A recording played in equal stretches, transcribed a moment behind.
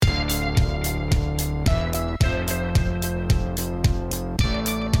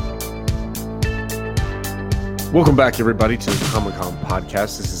Welcome back, everybody, to the Comic-Con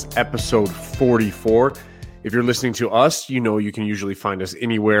Podcast. This is episode 44. If you're listening to us, you know you can usually find us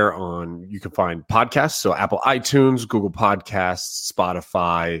anywhere you can find podcasts, so Apple iTunes, Google Podcasts,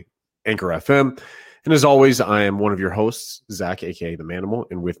 Spotify, Anchor FM. And as always, I am one of your hosts, Zach, a.k.a. The Manimal,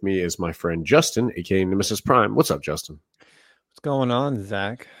 and with me is my friend Justin, a.k.a. Nemesis Prime. What's up, Justin? What's going on,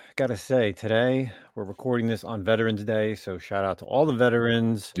 Zach? Gotta say, today we're recording this on Veterans Day, so shout out to all the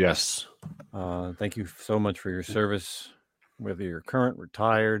veterans. Yes. Thank you so much for your service, whether you're current,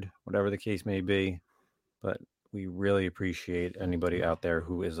 retired, whatever the case may be. But we really appreciate anybody out there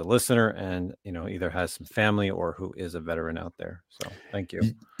who is a listener and, you know, either has some family or who is a veteran out there. So thank you.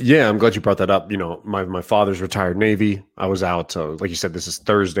 Yeah, I'm glad you brought that up. You know, my father's retired Navy. I was out, like you said, this is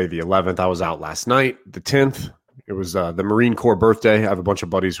Thursday, the 11th. I was out last night, the 10th. It was the Marine Corps birthday. I have a bunch of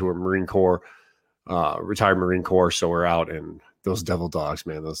buddies who are Marine Corps, retired Marine Corps. So we're out, and those devil dogs,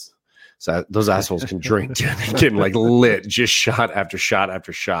 man, those assholes can drink. They're getting like lit, just shot after shot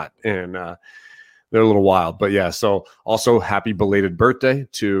after shot. And they're a little wild. But yeah, so also happy belated birthday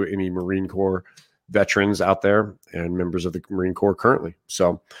to any Marine Corps veterans out there and members of the Marine Corps currently.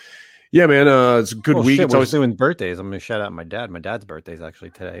 So yeah, man, it's a good week. It's always doing birthdays. I'm going to shout out my dad. My dad's birthday is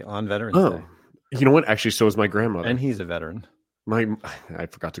actually today on Veterans Day. You know what? Actually, so is my grandmother. And he's a veteran. I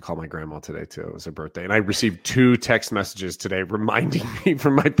forgot to call my grandma today, too. It was her birthday. And I received 2 text messages today reminding me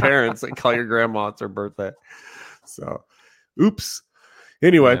from my parents, like, call your grandma, it's her birthday. So, oops.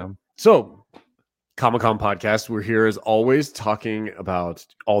 Anyway, So Comic-Con Podcast, we're here as always talking about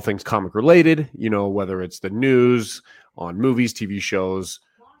all things comic related, you know, whether it's the news on movies, TV shows,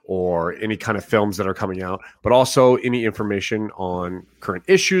 or any kind of films that are coming out, but also any information on current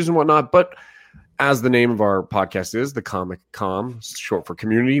issues and whatnot. But as the name of our podcast is, the Comic-Con, short for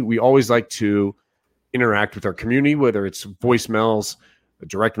community, we always like to interact with our community, whether it's voicemails,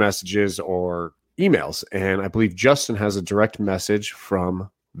 direct messages, or emails. And I believe Justin has a direct message from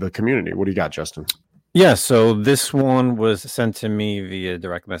the community. What do you got, Justin? Yeah, so this one was sent to me via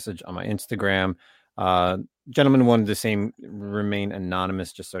direct message on my Instagram. Gentleman wanted to remain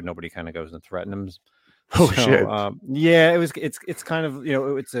anonymous just so nobody kind of goes and threatens him. Shit. Yeah, it's kind of, you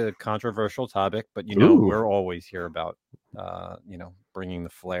know, it's a controversial topic, but you know, we're always here about you know, bringing the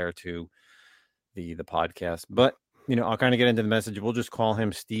flair to the podcast. But you know, I'll kind of get into the message. We'll just call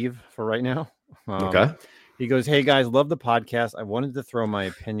him Steve for right now. Okay. He goes, "Hey guys, love the podcast. I wanted to throw my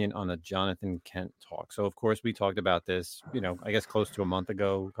opinion on the Jonathan Kent talk. So of course we talked about this, you know, I guess close to a month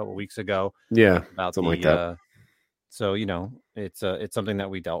ago, a couple of weeks ago. Yeah, about something like that. So you know, it's something that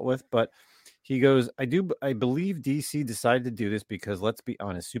we dealt with, but." He goes, I believe DC decided to do this because, let's be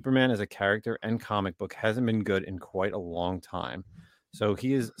honest, Superman as a character and comic book hasn't been good in quite a long time. So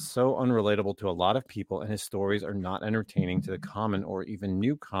he is so unrelatable to a lot of people, and his stories are not entertaining to the common or even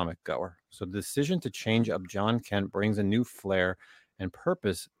new comic goer. So the decision to change up John Kent brings a new flair and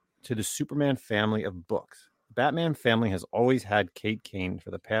purpose to the Superman family of books. The Batman family has always had Kate Kane for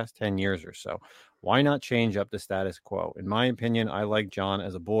the past 10 years or so. Why not change up the status quo? In my opinion, I like John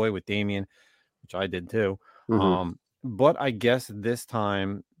as a boy with Damian, which I did too. Mm-hmm. But I guess the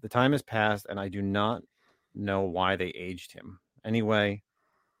time has passed, and I do not know why they aged him. Anyway,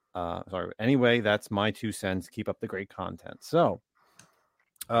 that's my 2 cents. Keep up the great content. So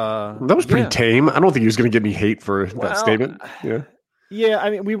that was pretty tame. I don't think he was going to get any hate for that statement. Yeah. I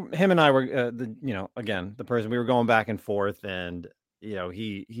mean, him and I were, the person, we were going back and forth, and you know,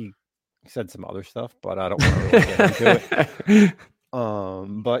 he said some other stuff, but I don't want to really get into it.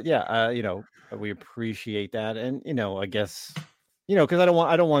 But yeah, you know, we appreciate that, and you know, I guess, you know, because I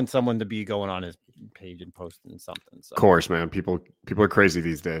don't want someone to be going on his page and posting something. So. Of course, man, people are crazy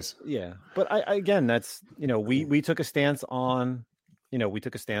these days. Yeah, but I again, that's, you know, we took a stance on, you know,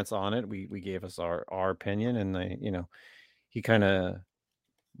 it. We gave us our opinion, and you know, he kind of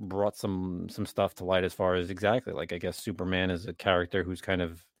brought some stuff to light as far as exactly, like, I guess Superman is a character who's kind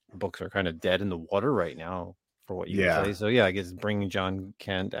of, books are kind of dead in the water right now, for what you say. So yeah, I guess bringing John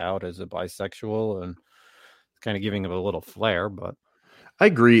Kent out as a bisexual and kind of giving him a little flair. But I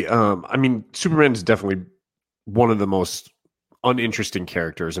agree. I mean, Superman is definitely one of the most uninteresting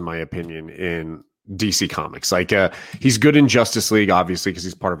characters, in my opinion, in DC Comics. Like, he's good in Justice League, obviously, because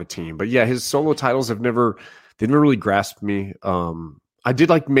he's part of a team. But yeah, his solo titles they never really grasped me. I did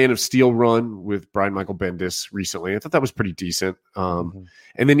like Man of Steel run with Brian Michael Bendis recently. I thought that was pretty decent. And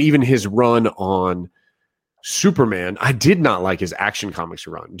then even his run on Superman, I did not like his Action Comics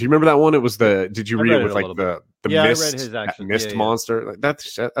run. Do you remember that one? It was did you read it with like the Mist monster? Like that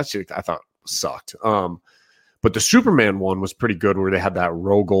shit I thought sucked. But the Superman one was pretty good, where they had that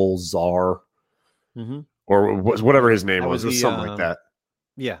Rogol Czar or whatever his name was. It was something like that.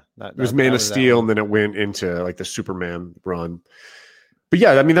 Yeah, It was Man that of was that Steel, one. and then it went into like the Superman run. But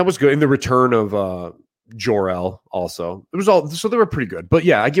yeah, I mean that was good. And the return of Jor-El also. It was all so they were pretty good. But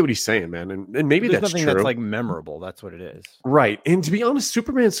yeah, I get what he's saying, man. And maybe There's that's nothing that's true. like memorable. That's what it is. Right. And to be honest,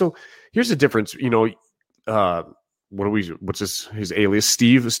 Superman, so here's the difference, what's his alias?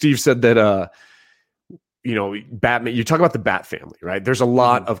 Steve said that Batman, you talk about the Bat family, right? There's a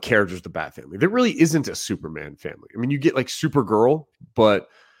lot of characters, the Bat family. There really isn't a Superman family. I mean, you get like Supergirl, but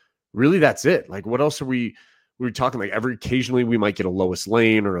really that's it. Like, what else are we're talking like occasionally we might get a Lois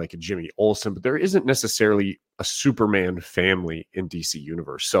Lane or like a Jimmy Olsen, but there isn't necessarily a Superman family in DC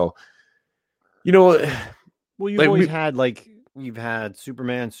Universe. So, well, you've always had you've had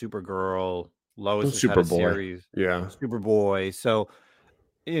Superman, Supergirl, Lois has had a series, Superboy. So,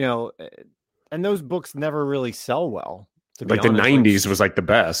 and those books never really sell well. To be honest. The 90s was like the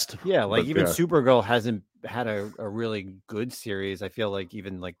best. Yeah, even Supergirl hasn't had a really good series. I feel like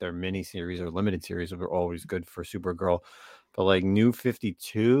even like their mini series or limited series were always good for Supergirl. But like New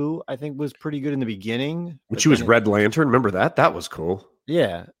 52, I think was pretty good in the beginning. When she was Red Lantern, remember that? That was cool.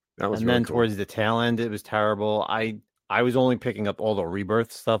 Yeah. That was and really then cool. Towards the tail end, it was terrible. I was only picking up all the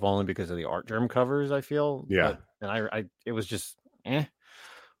Rebirth stuff only because of the art germ covers, I feel. Yeah. And it was just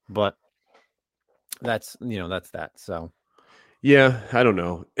but that's that. So yeah, I don't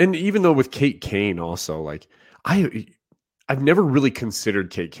know. And even though with Kate Kane also, like I've never really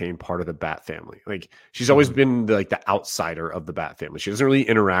considered Kate Kane part of the Bat family. Like she's always been the outsider of the Bat family. She doesn't really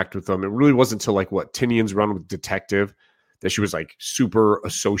interact with them. It really wasn't until like Tinian's run with Detective that she was like super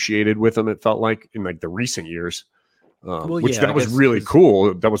associated with them. It felt like in like the recent years, that was really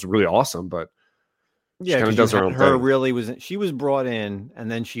cool. That was really awesome. But yeah, she kind of does her own thing. She was brought in, and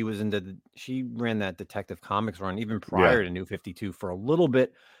then she ran that Detective Comics run even prior to New 52 for a little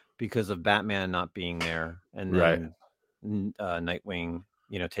bit because of Batman not being there, and then Nightwing,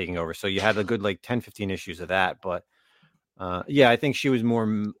 taking over. So you had a good 10, 15 issues of that. But I think she was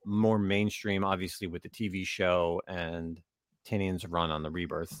more mainstream, obviously with the TV show and Tinian's run on the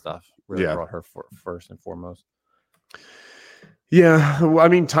Rebirth stuff. Really brought her first and foremost. Yeah, I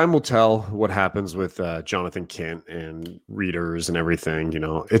mean, time will tell what happens with Jonathan Kent and readers and everything.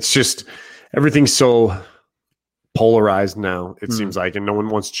 It's just everything's so polarized now. It seems like, and no one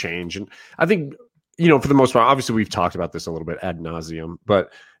wants change. And I think, for the most part, obviously we've talked about this a little bit ad nauseum, but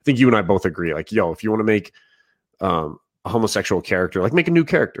I think you and I both agree. Like, if you want to make a homosexual character, like make a new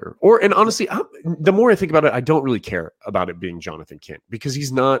character. And honestly, the more I think about it, I don't really care about it being Jonathan Kent because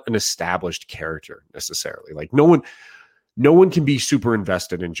he's not an established character necessarily. Like no one can be super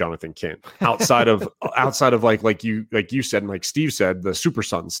invested in Jonathan Kent outside of like you said and like Steve said, the Super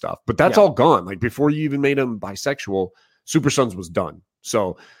Sons stuff. But that's all gone. Like before you even made him bisexual, Super Sons was done.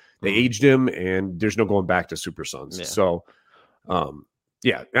 So they aged him, and there's no going back to Super Sons. Yeah. So, I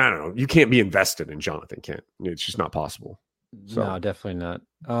don't know. You can't be invested in Jonathan Kent. It's just not possible. So. No, definitely not.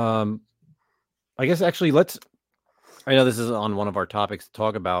 I guess actually I know this is on one of our topics to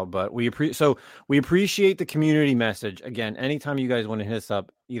talk about, but we appreciate the community message. Again, anytime you guys want to hit us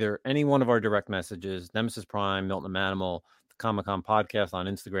up, either any one of our direct messages, Nemesis Prime, Milton Manimal, the Comic Con Podcast on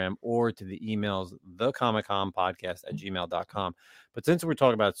Instagram, or to the emails, thecomicconpodcast@gmail.com. But since we're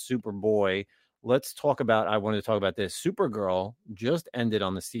talking about Superboy, I wanted to talk about this. Supergirl just ended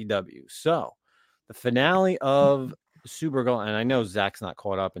on the CW. So the finale of Supergirl, and I know Zach's not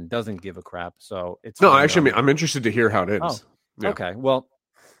caught up and doesn't give a crap, so it's no. Actually, I'm interested to hear how it ends. Oh, yeah. Okay. Well,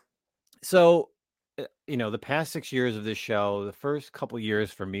 so the past 6 years of this show, the first couple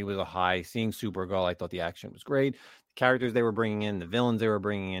years for me was a high. Seeing Supergirl, I thought the action was great. The characters they were bringing in, the villains they were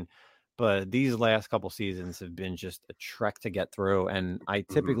bringing in, but these last couple seasons have been just a trek to get through. And I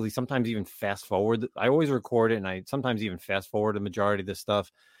typically sometimes even fast forward. I always record it, and I sometimes even fast forward the majority of this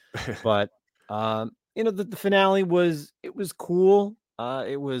stuff, but. The finale was cool.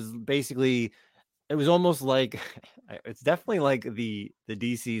 It was almost like it's definitely like the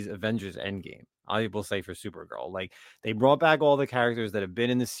DC's Avengers Endgame. I will say for Supergirl, like they brought back all the characters that have been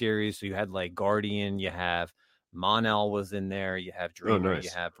in the series. So you had like Guardian, you have Mon-El was in there, you have Dreamer, you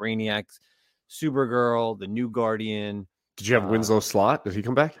have Brainiac, Supergirl, the new Guardian. Did you have Winslow Slot? Did he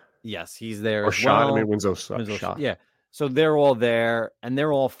come back? Yes, he's there. Or Shot? I mean, Winslow Shot. Yeah. So they're all there, and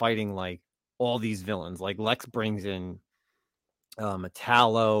they're all fighting like all these villains. Like Lex brings in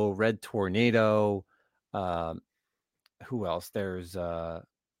Metallo, Red Tornado. Who else? There's I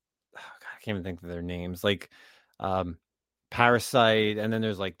can't even think of their names. Like Parasite, and then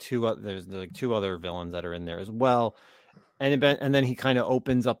there's like two other villains that are in there as well. And then he kind of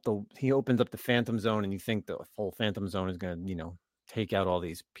opens up the Phantom Zone, and you think the full Phantom Zone is going to take out all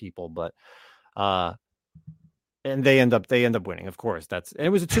these people, but and they end up winning. Of course, and it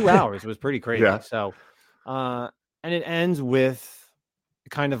was 2 hours. It was pretty crazy. Yeah. So, and it ends with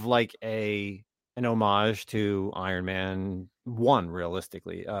kind of like an homage to Iron Man 1.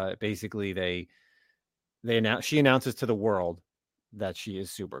 Realistically, basically she announces to the world that she is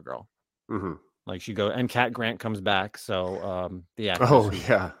Supergirl. Mm-hmm. Like and Cat Grant comes back. So the Oh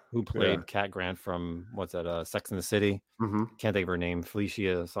actress who played Cat Grant from what's that? Sex and the City. Mm-hmm. Can't think of her name.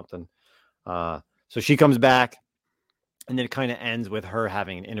 Felicia something. So she comes back, and then it kind of ends with her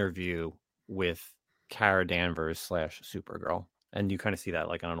having an interview with Kara Danvers / Supergirl, and you kind of see that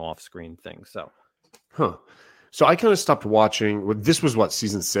like on an off-screen thing. So, So I kind of stopped watching. This was what,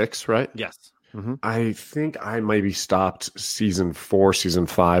 season 6, right? Yes. Mm-hmm. I think I maybe stopped season 4, season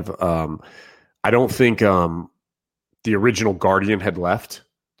 5. I don't think the original Guardian had left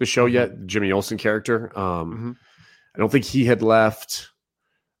the show yet. Jimmy Olsen character. I don't think he had left.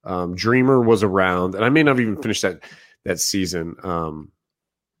 Dreamer was around, and I may not have even finished that season.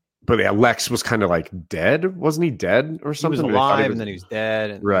 But yeah, Lex was kind of like dead, wasn't he? Dead or something? He was alive, and then he was dead,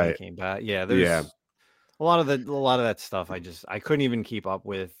 and then he came back. Yeah, there's a lot of that stuff. I couldn't even keep up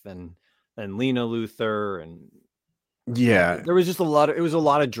with, and Lena Luthor, and there was just a lot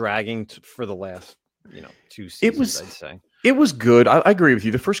of dragging for the last 2 seasons. I'd say it was good. I agree with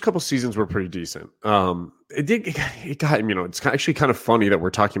you. The first couple seasons were pretty decent. It got it's actually kind of funny that we're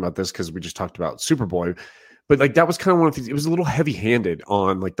talking about this because we just talked about Superboy, but like that was kind of one of these. It was a little heavy-handed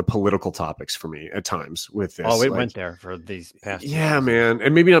on like the political topics for me at times with this. Oh, it went there for these past. Yeah, man,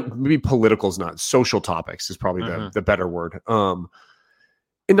 and maybe political is not. Social topics is probably the better word. And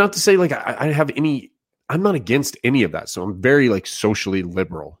not to say like I have any. I'm not against any of that. So I'm very like socially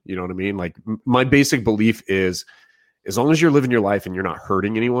liberal. You know what I mean? Like my basic belief is as long as you're living your life and you're not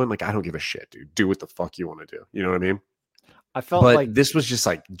hurting anyone, like I don't give a shit, dude. Do what the fuck you want to do. You know what I mean? I felt like this was just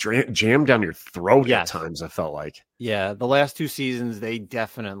like jammed down your throat at times. I felt like, yeah, the last 2 seasons, they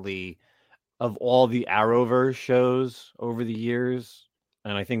definitely, of all the Arrowverse shows over the years,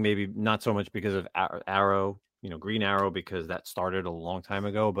 and I think maybe not so much because of Arrow, Green Arrow, because that started a long time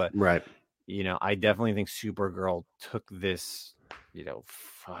ago, but right. I definitely think Supergirl took this,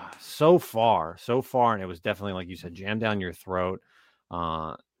 so far, and it was definitely, like you said, jammed down your throat.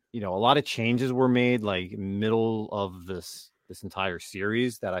 A lot of changes were made like middle of this entire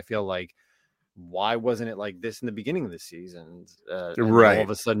series that I feel like, why wasn't it like this in the beginning of the season? Right. All of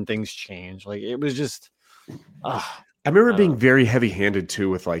a sudden things changed. Like it was just, I remember being very heavy handed too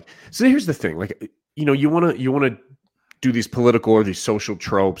with like, so here's the thing, like, you want to do these political or these social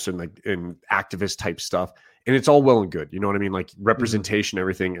tropes and like in activist type stuff. And it's all well and good. You know what I mean? Like representation,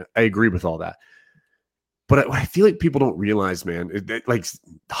 everything. I agree with all that. But I feel like people don't realize, man, like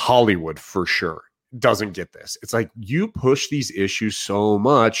Hollywood for sure doesn't get this. It's like you push these issues so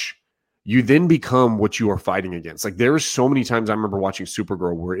much, you then become what you are fighting against. Like there were so many times I remember watching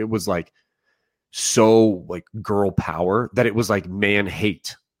Supergirl where it was like so like girl power that it was like man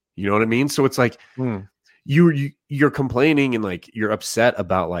hate. You know what I mean? So it's like you're complaining and like you're upset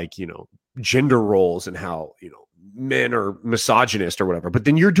about like, gender roles and how, men are misogynist or whatever. But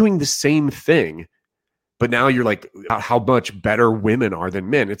then you're doing the same thing. But now you're like about how much better women are than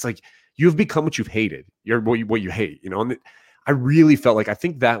men. It's like you've become what you've hated. You're what you hate, And I really felt like I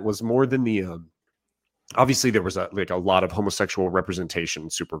think that was more than the. Obviously, there was a lot of homosexual representation in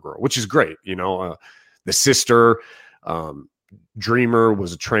Supergirl, which is great. The sister, Dreamer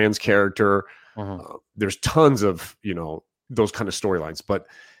was a trans character. There's tons of those kind of storylines, but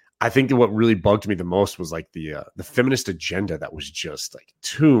I think that what really bugged me the most was like the feminist agenda that was just like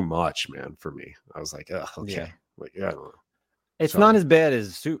too much, man, for me. I was like, okay, I don't know. It's not as bad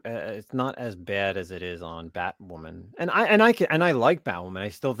as it's not as bad as it is on Batwoman, and I like Batwoman. I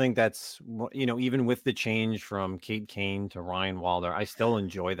still think that's even with the change from Kate Kane to Ryan Wilder, I still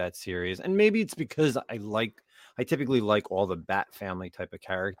enjoy that series, and maybe it's because I typically like all the Bat family type of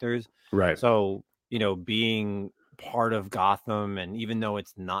characters, right? So being part of Gotham, and even though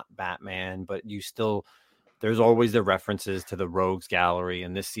it's not Batman, but there's always the references to the Rogues Gallery,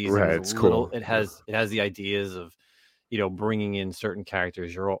 and this season it's cool. It has the ideas of bringing in certain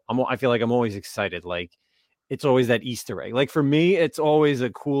characters. I feel like I'm always excited. Like it's always that Easter egg. Like for me, it's always a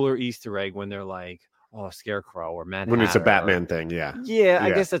cooler Easter egg when they're like, oh, Scarecrow or Mad Hatter. When it's a Batman thing, yeah.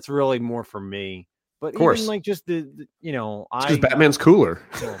 I guess that's really more for me. But even like just because Batman's cooler.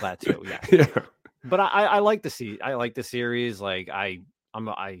 Well, that too, yeah. Yeah. But I like the series. Like I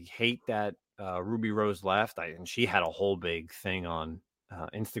hate that Ruby Rose left. And she had a whole big thing on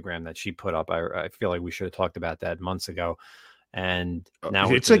Instagram that she put up. I feel like we should have talked about that months ago. And now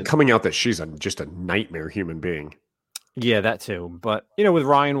it's like coming out that she's just a nightmare human being. Yeah, that too. But with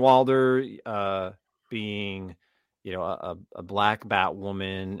Ryan Wilder being a black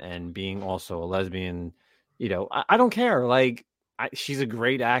Batwoman and being also a lesbian, I don't care. Like, she's a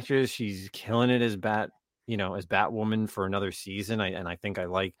great actress. She's killing it as as Batwoman for another season. I think I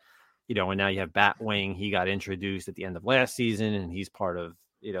like, and now you have Batwing. He got introduced at the end of last season, and he's part of,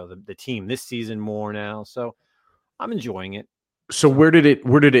 the team this season more now. So I'm enjoying it. So where did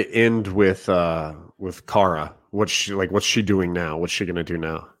it end with Kara? What's she doing now? What's she gonna do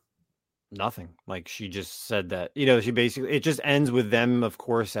now? Nothing. Like, she just said that, she basically, it just ends with them, of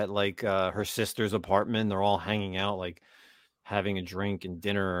course, at like her sister's apartment. They're all hanging out, like having a drink and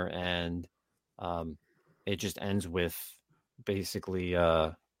dinner, and it just ends with basically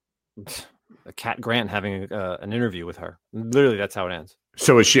Cat Grant having an interview with her. Literally, that's how it ends.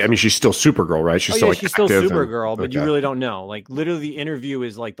 So is she? I mean, she's still Supergirl, right? She's still she's still Supergirl, but okay. You really don't know. Like, literally, the interview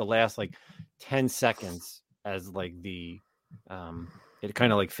is like the last like 10 seconds as like the it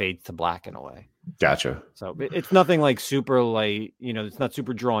kind of like fades to black in a way. Gotcha. So it's nothing like super light, it's not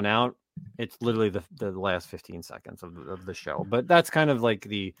super drawn out. It's literally the last 15 seconds of the show. But that's kind of like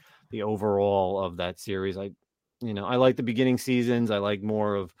the overall of that series. I like the beginning seasons. I like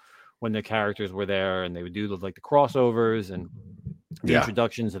more of when the characters were there and they would do like the crossovers and the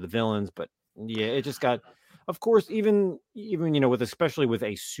introductions of the villains. But yeah, it just got, of course, even especially with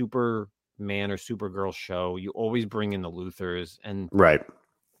a Superman or Supergirl show, you always bring in the Luthers, and right.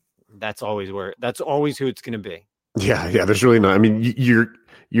 That's always who it's going to be. Yeah. There's really not. I mean, you're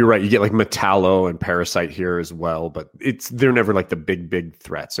right. You get like Metallo and Parasite here as well, but they're never like the big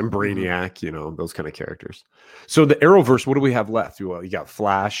threats. And Brainiac, those kind of characters. So the Arrowverse, what do we have left? You got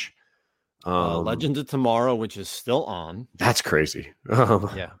Flash, Legends of Tomorrow, which is still on. That's crazy.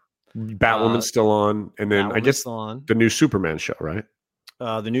 Yeah. Batwoman's still on, and then I guess the new Superman show, right?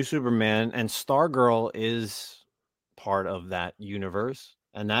 The new Superman and Stargirl is part of that universe,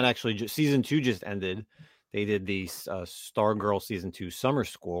 and that actually season 2 just ended. They did the Stargirl season 2 summer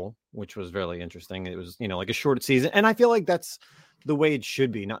school, which was really interesting. It was like a short season, and I feel like that's the way it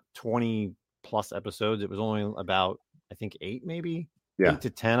should be. Not 20 plus episodes. It was only about, I think, 8 maybe. 8 to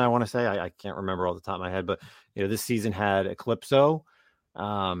 10, I want to say. I can't remember all the top of my head, but this season had Eclipso,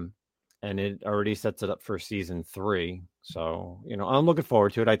 and it already sets it up for season 3. So I'm looking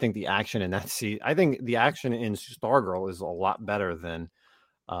forward to it. I think the action in the action in Stargirl is a lot better than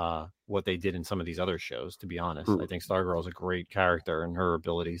what they did in some of these other shows. To be honest, I think Stargirl is a great character and her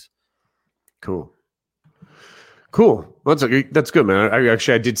abilities. Cool. That's good, man.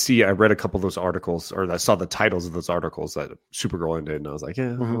 I did see. I read a couple of those articles, or I saw the titles of those articles that Supergirl ended, and I was like,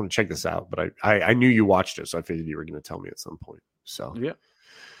 I want to check this out. But I knew you watched it, so I figured you were going to tell me at some point. So yeah,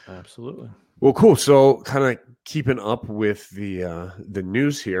 absolutely. Well, cool. So kind of keeping up with the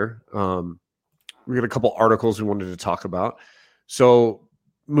news here. We got a couple articles we wanted to talk about. So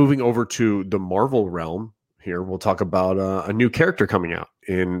moving over to the Marvel realm here, we'll talk about a new character coming out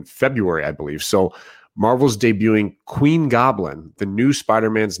in February, I believe. So Marvel's debuting Queen Goblin, the new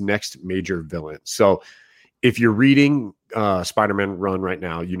Spider-Man's next major villain. So if you're reading Spider-Man run right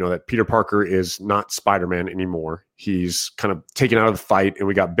now, you know that Peter Parker is not Spider-Man anymore. He's kind of taken out of the fight, and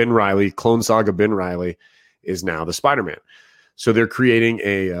we got Ben Reilly. Clone Saga Ben Reilly is now the Spider-Man. So they're creating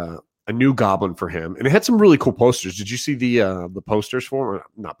a new Goblin for him, and it had some really cool posters. Did you see the posters for him?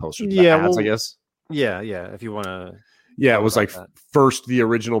 Not posters, the ads, I guess. Yeah. If you want to. Yeah, it was like first the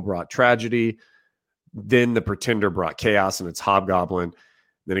original brought tragedy, then the Pretender brought chaos, and it's Hobgoblin.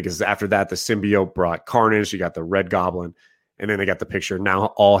 Then it goes after that, the symbiote brought carnage. You got the Red Goblin, and then they got the picture. Now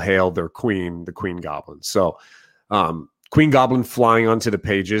all hail their queen, the Queen Goblin. So Queen Goblin flying onto the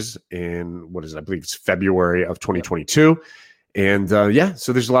pages in I believe it's February of 2022. And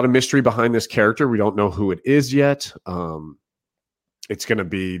so there's a lot of mystery behind this character. We don't know who it is yet. It's going to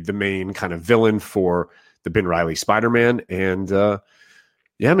be the main kind of villain for the Ben Reilly Spider-Man. And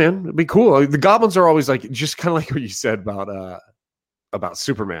yeah, man, it'd be cool. The goblins are always like, just kind of like what you said about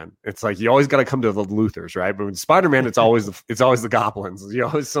Superman. It's like you always got to come to the Luthers, right? But with Spider-Man, it's always the goblins. You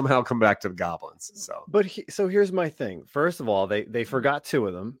always somehow come back to the goblins. So, so here's my thing. First of all, they forgot 2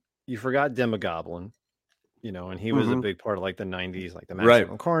 of them. You forgot Demogoblin, and he was a big part of like the 90s, like the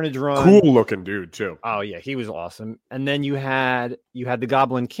Maximum Carnage run. Cool looking dude too. Oh yeah, he was awesome. And then you had the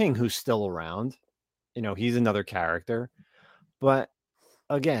Goblin King, who's still around. He's another character, but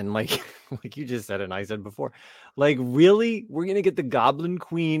again, like you just said and I said before, like, really, we're gonna get the Goblin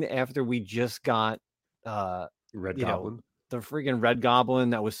Queen after we just got Red Goblin, the freaking Red Goblin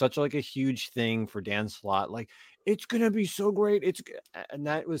that was such like a huge thing for Dan Slott. Like, it's gonna be so great. And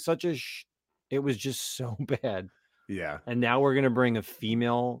that was such it was just so bad. Yeah. And now we're gonna bring a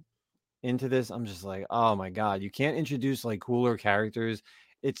female into this. I'm just like, oh my god, you can't introduce like cooler characters.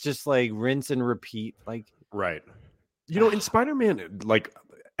 It's just like rinse and repeat. Like, right. In Spider-Man, like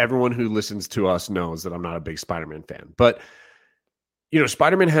everyone who listens to us knows that I'm not a big Spider-Man fan, but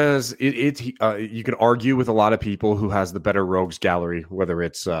Spider-Man has you could argue with a lot of people who has the better rogues gallery, whether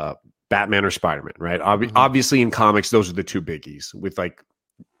it's Batman or Spider-Man, right? Obviously, in comics, those are the two biggies with like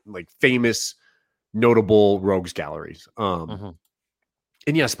famous, notable rogues galleries. And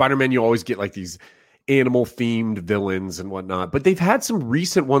yeah, Spider-Man, you always get like these animal themed villains and whatnot, but they've had some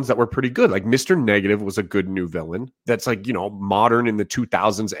recent ones that were pretty good. Like Mr. Negative was a good new villain that's like modern in the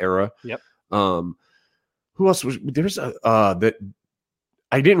 2000s era. Yep. Who else was there's that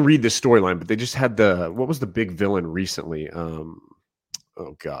I didn't read the storyline, but they just had what was the big villain recently? Oh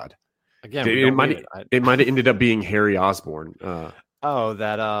God. Again, it might have ended up being Harry Osborn.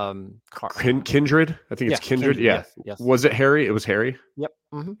 Kindred. I think it's Kindred. Yeah. Yes. Was it Harry? It was Harry. Yep.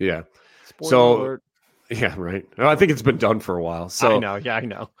 Yeah. Spoiler alert. Yeah, right. I think it's been done for a while. So I know. Yeah, I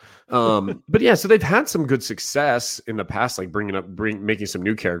know. But yeah, so they've had some good success in the past, like making some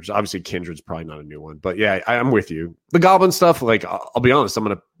new characters. Obviously, Kindred's probably not a new one, but yeah, I'm with you. The Goblin stuff, like I'll be honest,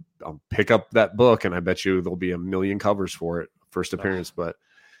 I'll pick up that book, and I bet you there'll be a million covers for it first appearance. But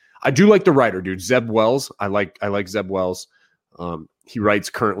I do like the writer, dude, Zeb Wells. I like Zeb Wells. He's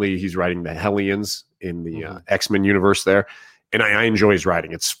writing the Hellions in the X-Men universe there. And I enjoy his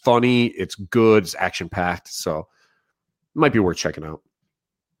writing. It's funny. It's good. It's action-packed. So it might be worth checking out.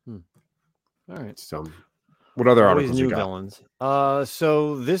 All right. So what other articles new you got? Villains.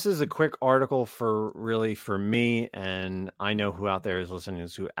 So this is a quick article for me, and I know who out there is listening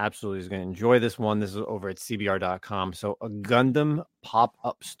who absolutely is going to enjoy this one. This is over at CBR.com. So a Gundam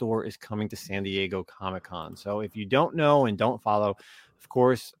pop-up store is coming to San Diego Comic-Con. So if you don't know and don't follow, of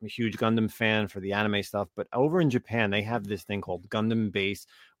course, I'm a huge Gundam fan for the anime stuff, but over in Japan, they have this thing called Gundam Base,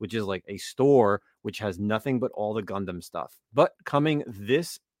 which is like a store which has nothing but all the Gundam stuff. But coming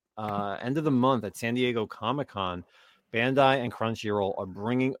this end of the month at San Diego Comic-Con, Bandai and Crunchyroll are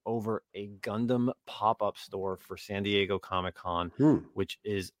bringing over a Gundam pop-up store for San Diego Comic-Con, which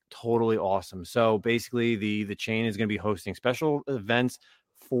is totally awesome. So basically, the chain is going to be hosting special events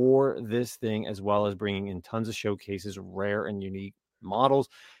for this thing, as well as bringing in tons of showcases, rare and unique models,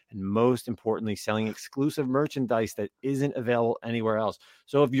 and most importantly, selling exclusive merchandise that isn't available anywhere else.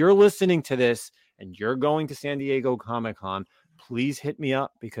 So if you're listening to this and you're going to San Diego Comic-Con, please hit me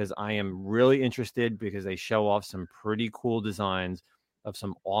up, because I am really interested, because they show off some pretty cool designs of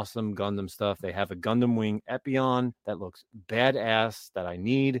some awesome Gundam stuff. They have a Gundam Wing Epion that looks badass that I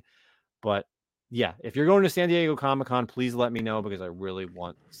need. But yeah, if you're going to San Diego Comic-Con, please let me know, because I really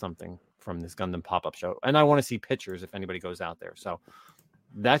want something from this Gundam pop-up show. And I want to see pictures if anybody goes out there. So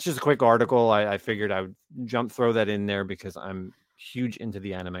that's just a quick article. I figured I would throw that in there, because I'm huge into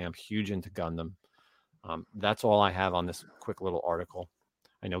the anime. I'm huge into Gundam. That's all I have on this quick little article.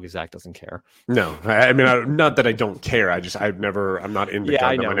 I know Zach doesn't care. No, I mean, not that I don't care. I'm not into Gundam.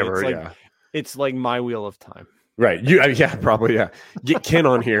 I know. It's like my wheel of time. Right. Probably. Yeah. Get Ken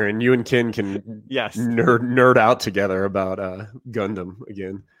on here, and you and Ken can nerd out together about Gundam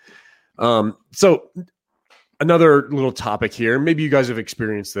again. So another little topic here. Maybe you guys have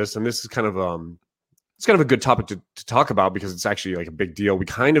experienced this, and this is kind of it's kind of a good topic to talk about, because it's actually like a big deal. We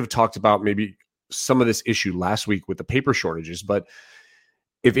kind of talked about maybe some of this issue last week with the paper shortages, but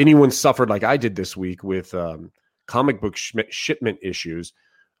if anyone suffered like I did this week with comic book shipment issues,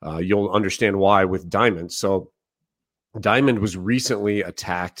 you'll understand why with Diamond. So Diamond was recently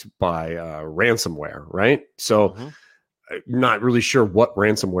attacked by ransomware, right? So not really sure what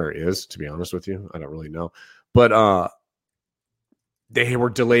ransomware is, to be honest with you. I don't really know, but they were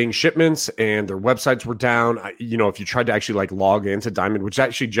delaying shipments, and their websites were down. If you tried to actually like log into Diamond, which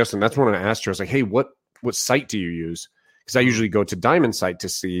actually, Justin, that's when I asked you, I was like, hey, what site do you use? Because I usually go to Diamond site to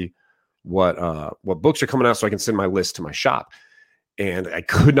see what books are coming out so I can send my list to my shop. And I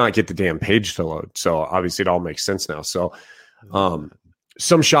could not get the damn page to load. So obviously it all makes sense now. So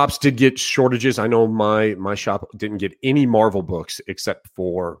some shops did get shortages. I know my shop didn't get any Marvel books except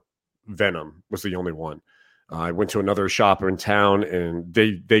for Venom was the only one. I went to another shop in town, and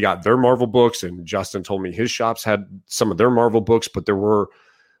they got their Marvel books, and Justin told me his shops had some of their Marvel books, but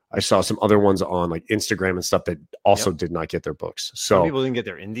I saw some other ones on like Instagram and stuff that also did not get their books. So some people didn't get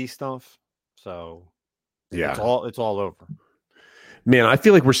their indie stuff. So yeah, it's all over. Man, I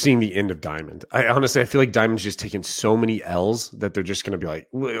feel like we're seeing the end of Diamond. I feel like Diamond's just taking so many L's that they're just going to be like,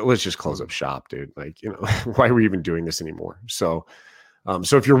 let's just close up shop, dude. Like, why are we even doing this anymore? So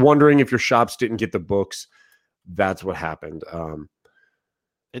if you're wondering if your shops didn't get the books, that's what happened.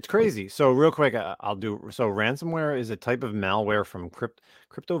 It's crazy. So real quick, ransomware is a type of malware from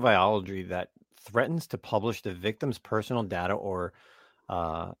cryptobiology that threatens to publish the victim's personal data or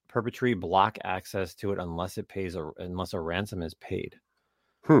perpetrate block access to it unless unless a ransom is paid.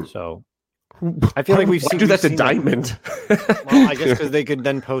 So I feel like we've do that to Diamond. Well, I guess because they could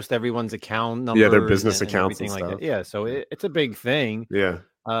then post everyone's account numbers, their business and accounts everything and like stuff. that. Yeah, so it's a big thing. Yeah.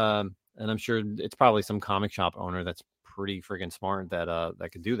 And I'm sure it's probably some comic shop owner that's pretty freaking smart that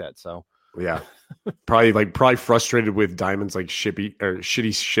could do that. So yeah, probably frustrated with Diamond's like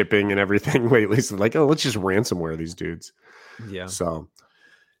shitty shipping and everything lately. So like, oh, let's just ransomware these dudes. Yeah. So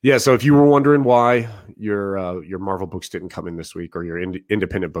yeah. So if you were wondering why your Marvel books didn't come in this week, or your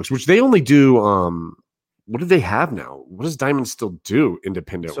independent books, which they only do, what do they have now? What does Diamond still do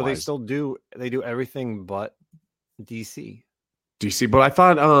independent? So they do everything but DC. DC, but I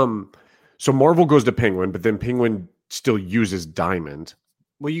thought so Marvel goes to Penguin, but then Penguin still uses Diamond.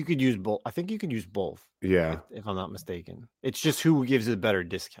 Well, you could use both. I think you could use both. Yeah, if I'm not mistaken. It's just who gives it a better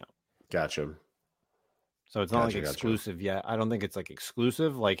discount. Gotcha. So it's not like exclusive yet. I don't think it's like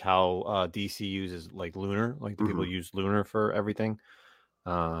exclusive like how DC uses like Lunar, like the people use Lunar for everything.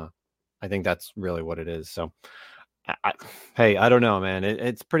 I think that's really what it is. So hey, I don't know, man.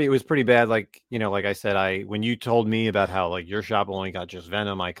 It was pretty bad. Like, like I said, when you told me about how like your shop only got just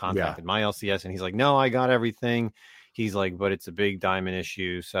Venom, I contacted my LCS and he's like, no, I got everything. He's like, but it's a big Diamond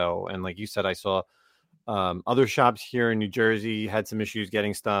issue. So, and like you said, I saw other shops here in New Jersey had some issues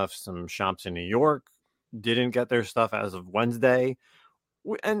getting stuff. Some shops in New York didn't get their stuff as of Wednesday.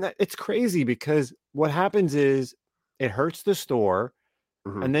 And it's crazy because what happens is it hurts the store.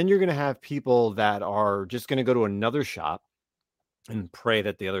 And then you're going to have people that are just going to go to another shop and pray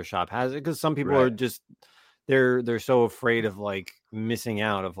that the other shop has it. Because some people are just, they're so afraid of like missing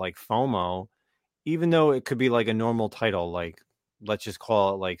out, of like FOMO, even though it could be like a normal title, like let's just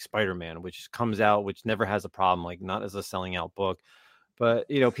call it like Spider-Man, which comes out, which never has a problem, like not as a selling out book, but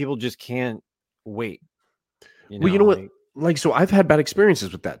people just can't wait. Well, you know what? Like, so I've had bad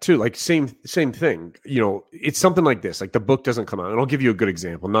experiences with that too. Like same thing. It's something like this. Like the book doesn't come out, and I'll give you a good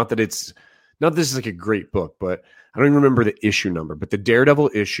example. Not that this is like a great book, but I don't even remember the issue number. But the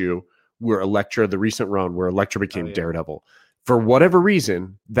Daredevil issue where Elektra, the recent run where Elektra became Daredevil, for whatever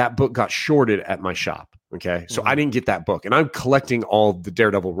reason, that book got shorted at my shop. Okay, so I didn't get that book, and I'm collecting all the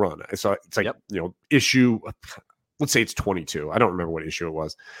Daredevil run. So it's like issue, let's say it's 22. I don't remember what issue it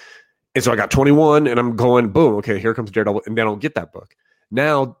was. And so I got 21 and I'm going, boom, okay, here comes Daredevil. And then I'll get that book.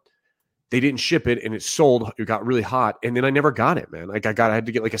 Now they didn't ship it and it sold. It got really hot. And then I never got it, man. Like I had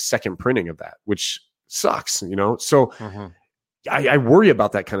to get like a second printing of that, which sucks, So I worry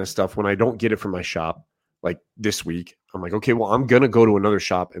about that kind of stuff when I don't get it from my shop. Like this week, I'm like, okay, well, I'm going to go to another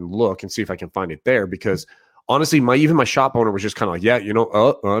shop and look and see if I can find it there. Because honestly, my shop owner was just kind of like, yeah,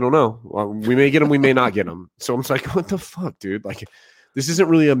 I don't know. We may get them, we may not get them. So I'm just like, what the fuck, dude? Like, this isn't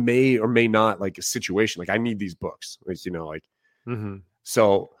really a may or may not like a situation. Like I need these books,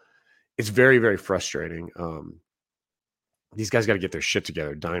 So it's very, very frustrating. These guys got to get their shit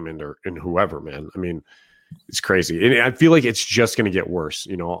together, Diamond and whoever, man. I mean, it's crazy. And I feel like it's just going to get worse.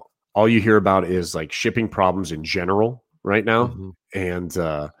 All you hear about is like shipping problems in general right now. And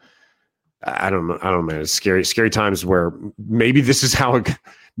I don't know, man. It's scary times where maybe this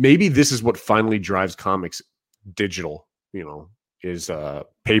is what finally drives comics digital, is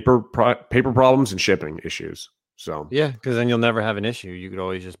paper problems and shipping issues. So yeah, because then you'll never have an issue. You could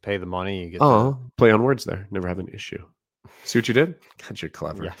always just pay the money. You get play on words there. Never have an issue. See what you did? God, you're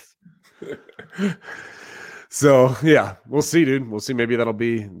clever. Yes. So yeah, we'll see, dude. We'll see. Maybe that'll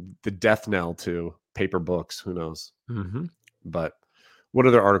be the death knell to paper books. Who knows? But what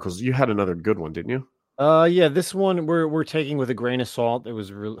other articles? You had another good one, didn't you? Yeah, this one we're taking with a grain of salt. It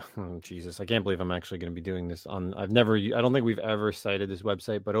was really, Jesus, I can't believe I'm actually going to be doing this on. I don't think we've ever cited this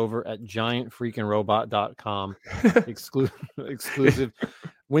website, but over at giantfreakingrobot.com, exclusive.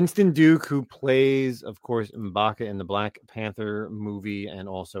 Winston Duke, who plays, of course, M'Baka in the Black Panther movie and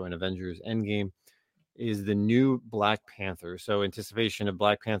also in Avengers Endgame, is the new Black Panther. So anticipation of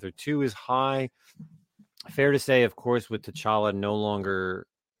Black Panther 2 is high. Fair to say, of course, with T'Challa no longer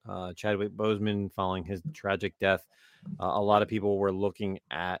Chadwick Boseman following his tragic death, a lot of people were looking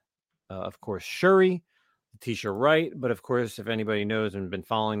at, of course, Shuri, Letitia Wright. But of course, if anybody knows and been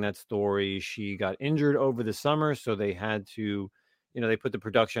following that story, she got injured over the summer. So they had to, they put the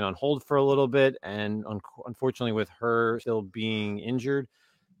production on hold for a little bit. And unfortunately, with her still being injured,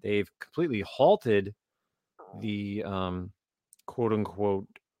 they've completely halted the quote unquote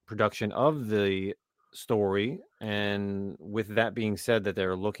production of the story. And with that being said, that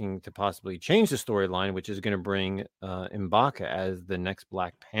they're looking to possibly change the storyline, which is going to bring M'Baka as the next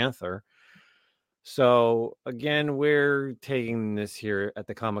Black Panther. So again, we're taking this here at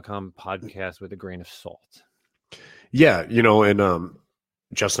the Comic-Con podcast with a grain of salt. Yeah, and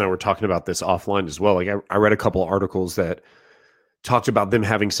Justin and I were talking about this offline as well. Like I read a couple of articles that talked about them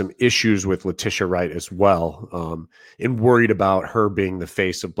having some issues with Letitia Wright as well, and worried about her being the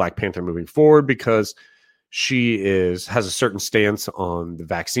face of Black Panther moving forward because she has a certain stance on the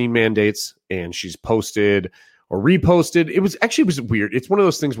vaccine mandates, and she's posted or reposted. It was weird. It's one of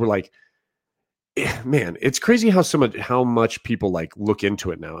those things where like, man, it's crazy how much people like look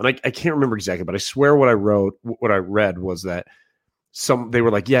into it now. And I can't remember exactly, but I swear what I read was that they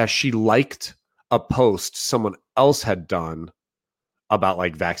were like, yeah, she liked a post someone else had done about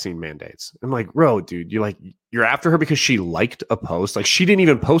like vaccine mandates. I'm like, bro, dude, you're after her because she liked a post. Like she didn't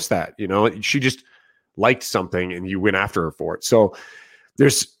even post that, she just liked something and you went after her for it. So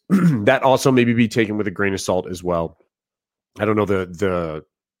there's that also maybe be taken with a grain of salt as well. I don't know the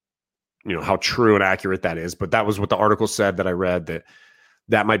how true and accurate that is, but that was what the article said that I read,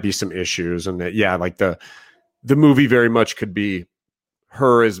 that might be some issues, and that, yeah, like the movie very much could be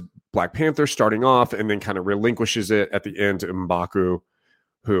her as Black Panther starting off and then kind of relinquishes it at the end to M'Baku,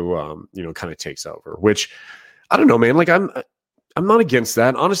 who kind of takes over, which I don't know, man. Like I'm not against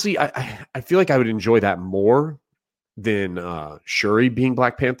that. Honestly, I feel like I would enjoy that more than Shuri being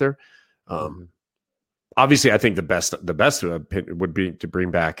Black Panther. Obviously I think the best would be to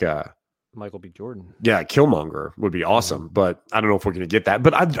bring back Michael B. Jordan. Yeah, Killmonger would be awesome, but I don't know if we're going to get that.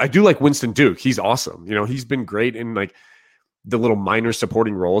 But I do like Winston Duke. He's awesome. He's been great in like the little minor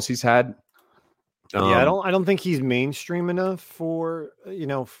supporting roles he's had. I don't think he's mainstream enough for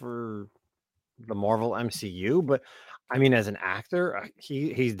for the Marvel MCU, but I mean, as an actor,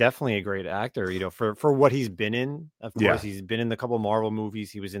 he's definitely a great actor. For what he's been in. Of course, he's been in the couple Marvel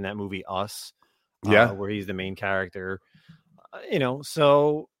movies. He was in that movie Us, where he's the main character.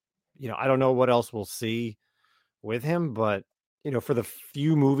 So I don't know what else we'll see with him, but for the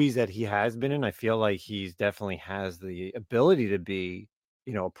few movies that he has been in, I feel like he's definitely has the ability to be,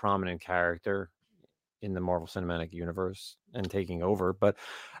 a prominent character in the Marvel Cinematic Universe and taking over. But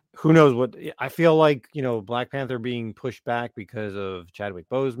who knows what I feel like, Black Panther being pushed back because of Chadwick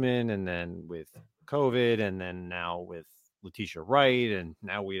Boseman, and then with COVID, and then now with Letitia Wright, and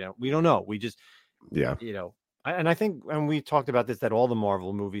now we don't know. We just, I think, and we talked about this, that all the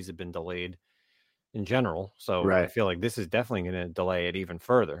Marvel movies have been delayed in general. So I feel like this is definitely going to delay it even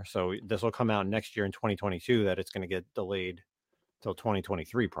further. So this will come out next year in 2022, that it's going to get delayed till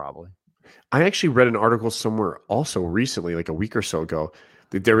 2023, probably. I actually read an article somewhere also recently, like a week or so ago,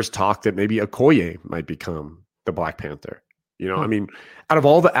 that there was talk that maybe Okoye might become the Black Panther. I mean, out of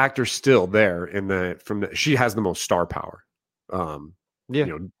all the actors still there she has the most star power. I don't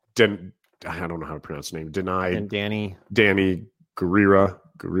know how to pronounce the name. Danny Gurira.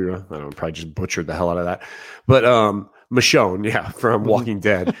 I don't know, probably just butchered the hell out of that. But Michonne, from Walking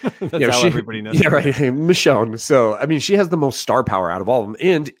Dead. That's how everybody knows. Yeah, right. Michonne. So, I mean, she has the most star power out of all of them.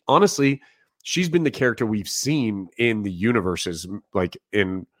 And honestly, she's been the character we've seen in the universes, like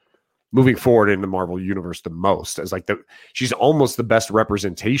in moving forward in the Marvel universe the most. As like she's almost the best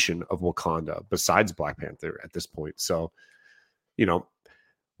representation of Wakanda besides Black Panther at this point. So,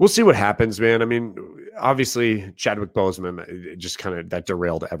 we'll see what happens, man. I mean, obviously Chadwick Boseman, it just kind of that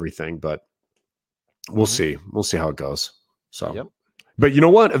derailed everything, but we'll see. We'll see how it goes. So, But you know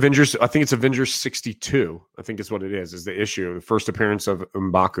what? Avengers, I think it's Avengers 62. I think is what it is the issue, the first appearance of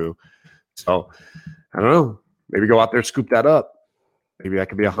M'Baku. So I don't know. Maybe go out there, scoop that up. Maybe that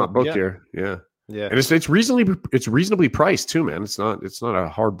could be a hot book here. Yeah. Yeah. And it's reasonably priced too, man. It's not a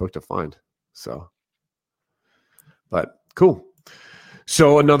hard book to find. So, but cool.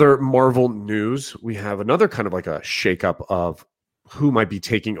 So another Marvel news, we have another kind of like a shakeup of who might be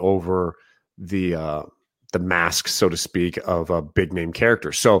taking over the mask, so to speak, of a big name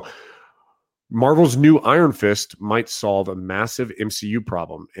character. So Marvel's new Iron Fist might solve a massive MCU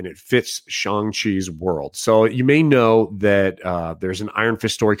problem, and it fits Shang-Chi's world. So you may know that there's an Iron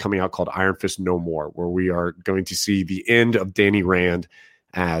Fist story coming out called Iron Fist No More, where we are going to see the end of Danny Rand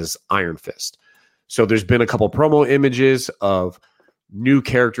as Iron Fist. So there's been a couple promo images of new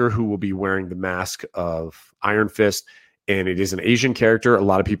character who will be wearing the mask of Iron Fist, and it is an Asian character. A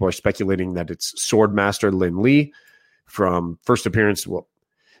lot of people are speculating that it's Swordmaster Lin Lee from first appearance. Well,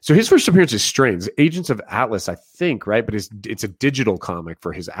 so his first appearance is strange. Agents of Atlas, I think, right? But it's a digital comic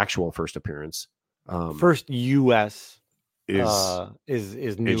for his actual first appearance. First U.S.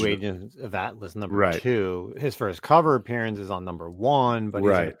 is New Agents of Atlas number 2. His first cover appearance is on number 1, but he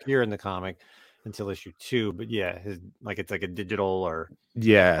doesn't appear in the comic until issue 2. But yeah, it's like a digital or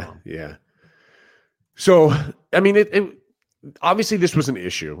yeah. So I mean, it obviously this was an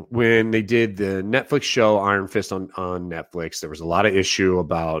issue when they did the Netflix show Iron Fist on Netflix. There was a lot of issue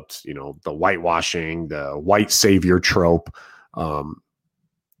about the whitewashing, the white savior trope.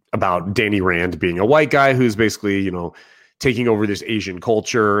 about Danny Rand being a white guy who's basically, taking over this Asian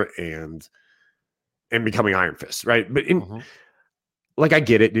culture and becoming Iron Fist, right? But like, I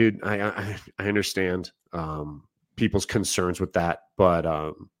get it, dude. I understand people's concerns with that,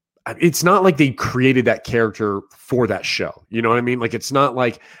 but it's not like they created that character for that show. You know what I mean? Like, it's not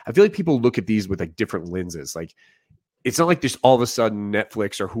like, I feel like people look at these with like different lenses. Like, it's not like just all of a sudden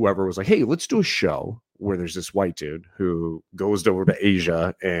Netflix or whoever was like, hey, let's do a show where there's this white dude who goes over to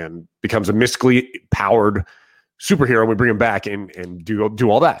Asia and becomes a mystically powered superhero. And we bring him back and do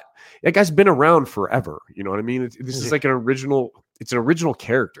all that. That guy's been around forever. You know what I mean? This is like it's an original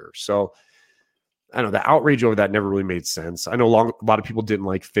character. So I don't know, the outrage over that never really made sense. I know a lot of people didn't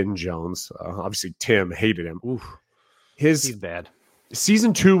like Finn Jones. Obviously Tim hated him. Oof. He's bad.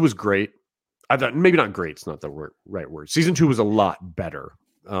 Season 2 was great. I thought, maybe not great. It's not the right word. Season 2 was a lot better.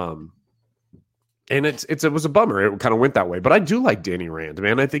 And it was a bummer. It kind of went that way, but I do like Danny Rand,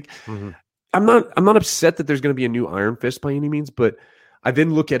 man. I think I'm not upset that there's going to be a new Iron Fist by any means, but I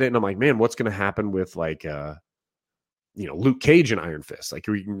then look at it and I'm like, man, what's going to happen with like, Luke Cage and Iron Fist? Like,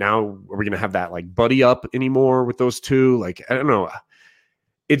 are we going to have that like buddy up anymore with those two? Like, I don't know.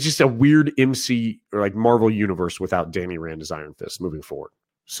 It's just a weird MC or like Marvel universe without Danny Rand as Iron Fist moving forward.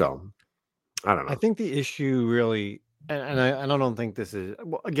 So I don't know. I think the issue really, and I don't think this is,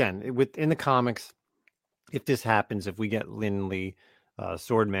 well, again, within the comics, if this happens, if we get Lin Lee,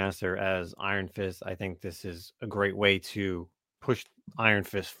 Swordmaster as Iron Fist, I think this is a great way to push Iron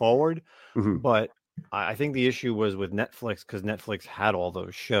Fist forward. But I think the issue was with Netflix, because Netflix had all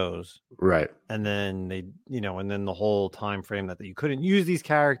those shows, right? And then they, and then the whole time frame that you couldn't use these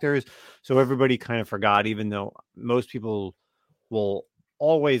characters, so everybody kind of forgot. Even though most people will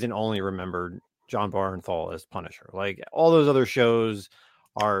always and only remember John Bernthal as Punisher, like all those other shows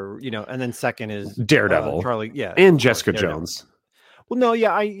are, and then second is Daredevil, Charlie, and Jessica Jones. Well, no,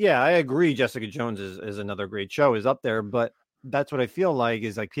 I agree. Jessica Jones is another great show, is up there, but that's what I feel like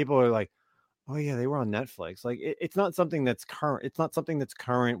is like people are like, oh yeah, they were on Netflix. Like it's not something that's current. It's not something that's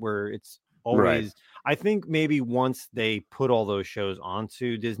current where it's always. Right. I think maybe once they put all those shows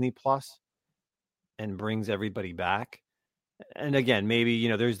onto Disney Plus and brings everybody back, and again, maybe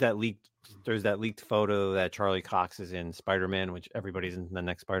there's that leaked photo that Charlie Cox is in Spider-Man, which everybody's in the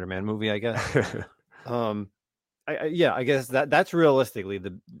next Spider-Man movie, I guess. I guess that's realistically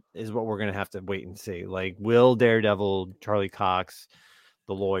is what we're gonna have to wait and see. Like, will Daredevil, Charlie Cox,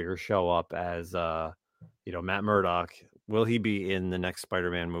 the lawyer, show up as Matt Murdock? Will he be in the next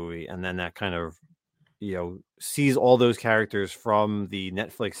Spider-Man movie? And then that kind of sees all those characters from the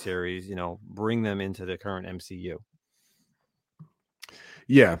Netflix series, bring them into the current MCU.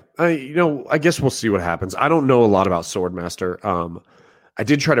 Yeah, I guess we'll see what happens. I don't know a lot about Swordmaster. I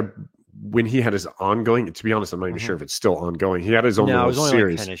did try to, when he had his ongoing, to be honest, I'm not even sure if it's still ongoing. He had his own it was only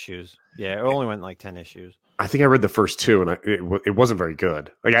series. Like 10 issues. Yeah, it only went like 10 issues. I think I read the first 2 and it wasn't very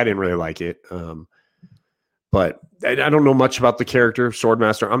good. Like, I didn't really like it. But I don't know much about the character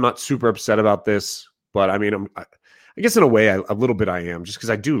Swordmaster. I'm not super upset about this, but I mean, I guess in a way, a little bit I am, just because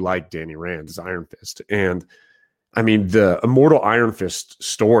I do like Danny Rand as Iron Fist. And I mean, the Immortal Iron Fist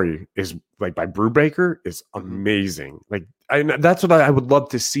story is like by Brubaker is amazing. Like, that's what I would love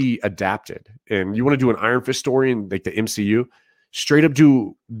to see adapted. And you want to do an Iron Fist story in like the MCU, straight up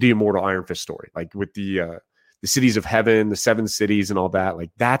do the Immortal Iron Fist story, like with the cities of heaven, the 7 cities and all that.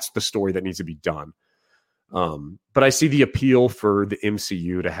 Like, that's the story that needs to be done. But I see the appeal for the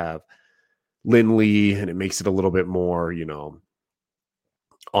MCU to have Lin Lee, and it makes it a little bit more,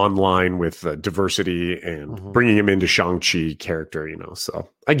 online with diversity and bringing him into Shang-Chi character, so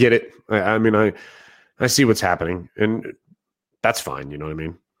I get it. I mean, I see what's happening, and that's fine. You know what I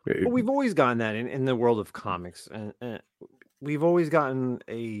mean? Well, we've always gotten that in the world of comics, and we've always gotten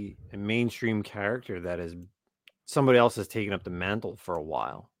a mainstream character that is somebody else has taken up the mantle for a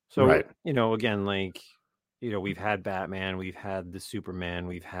while. So, right. Again, like, we've had Batman, we've had the Superman,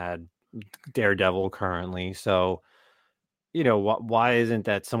 we've had Daredevil currently. So, why isn't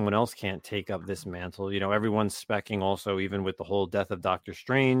that someone else can't take up this mantle? Everyone's specking also, even with the whole death of Doctor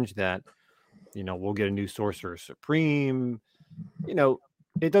Strange, that, we'll get a new Sorcerer Supreme.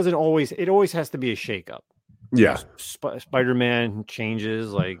 It always has to be a shakeup. Yeah. Spider-Man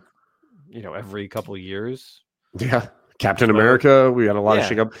changes like, every couple of years. Yeah. Captain America, we got a lot of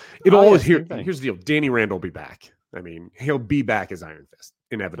shakeup. Here's the deal. Danny Rand will be back. I mean, he'll be back as Iron Fist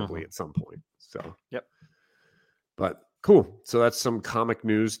inevitably at some point. So, yep. But cool. So that's some comic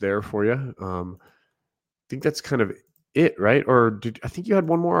news there for you. I think that's kind of it, right? Or I think you had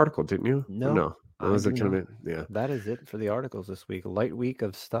one more article, didn't you? No. That was kind of it. Yeah. That is it for the articles this week. A light week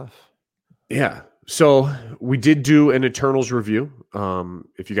of stuff. Yeah. So we did do an Eternals review.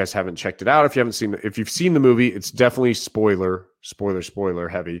 If you guys haven't checked it out, if you've seen the movie, it's definitely spoiler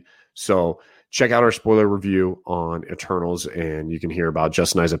heavy. So check out our spoiler review on Eternals, and you can hear about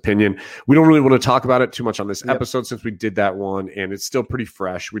Justin and I's opinion. We don't really want to talk about it too much on this episode since we did that one, and it's still pretty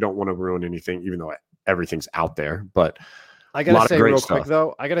fresh. We don't want to ruin anything, even though everything's out there. But I gotta say real quick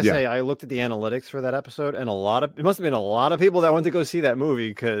though, say I looked at the analytics for that episode, and it must have been a lot of people that went to go see that movie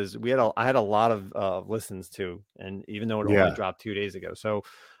because I had a lot of listens too, and even though it only dropped 2 days ago, so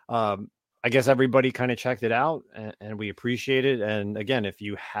I guess everybody kind of checked it out, and we appreciate it. And again, if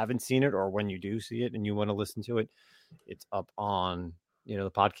you haven't seen it, or when you do see it and you want to listen to it, it's up on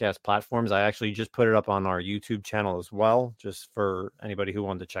the podcast platforms. I actually just put it up on our YouTube channel as well, just for anybody who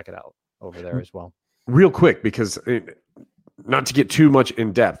wanted to check it out over there as well. Real quick, because not to get too much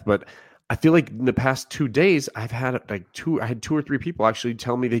in depth, but I feel like in the past 2 days, I had 2 or 3 people actually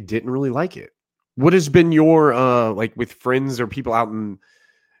tell me they didn't really like it. What has been your like with friends or people out in,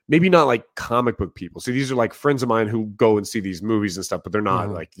 maybe not like comic book people? So these are like friends of mine who go and see these movies and stuff, but they're not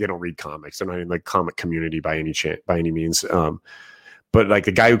like, they don't read comics. They're not in like comic community by any means. But like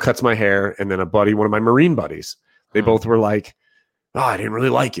the guy who cuts my hair, and then one of my Marine buddies, they both were like, "Oh, I didn't really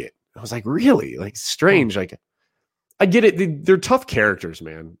like it." I was like, "Really? Like strange." Like, I get it. They're tough characters,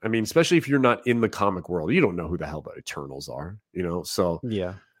 man. I mean, especially if you're not in the comic world, you don't know who the hell the Eternals are, So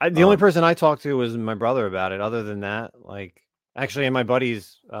yeah, the only person I talked to was my brother about it. Other than that, like, actually, and my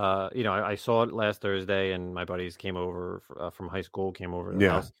buddies, I saw it last Thursday, and my buddies came over from high school, came over to the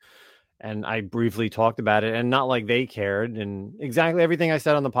house, and I briefly talked about it, and not like they cared. And exactly everything I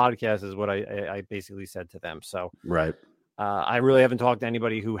said on the podcast is what I basically said to them. So, right. I really haven't talked to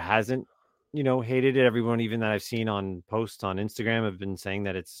anybody who hasn't, hated it. Everyone, even that I've seen on posts on Instagram, have been saying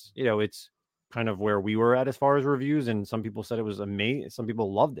that it's, it's kind of where we were at as far as reviews. And some people said it was amazing. Some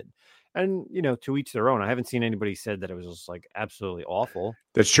people loved it. And, to each their own. I haven't seen anybody said that it was just like absolutely awful.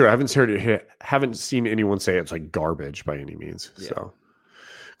 That's true. I haven't seen anyone say it's like garbage by any means. Yeah. So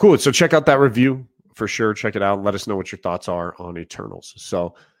cool. So check out that review for sure. Check it out. Let us know what your thoughts are on Eternals.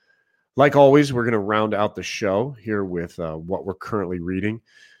 So like always, we're going to round out the show here with what we're currently reading.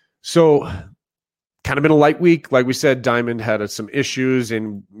 So kind of been a light week. Like we said, Diamond had some issues,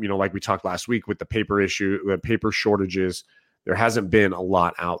 and, like we talked last week with the paper shortages, there hasn't been a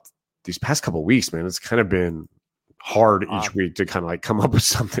lot out these past couple of weeks, man. It's kind of been hard each week to kind of like come up with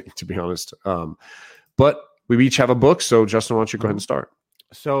something, to be honest. But we each have a book. So Justin, why don't you go ahead and start?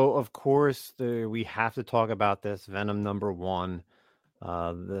 So of course we have to talk about this Venom #1,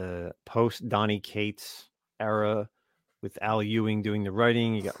 the post Donny Cates era with Al Ewing doing the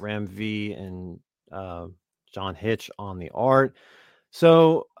writing. You got Ram V and John Hitch on the art.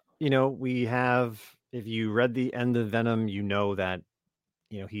 So, we have, if you read the end of Venom, that,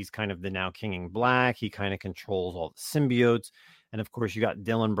 he's kind of the now King in Black. He kind of controls all the symbiotes. And of course, you got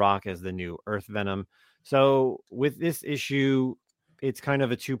Dylan Brock as the new Earth Venom. So with this issue, it's kind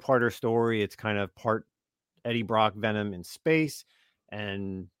of a 2-parter story. It's kind of part Eddie Brock Venom in space,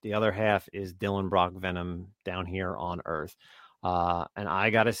 and the other half is Dylan Brock Venom down here on Earth. And I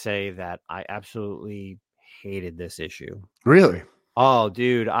got to say that I absolutely hated this issue. Really? Oh,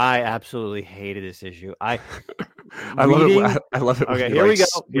 dude, I absolutely hated this issue. I love it. I love it. Okay, here we go.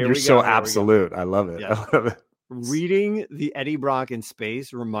 You're so absolute. I love it. Yeah. I love it. Reading the Eddie Brock in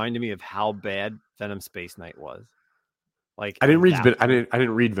space reminded me of how bad Venom Space Knight was. Like, I didn't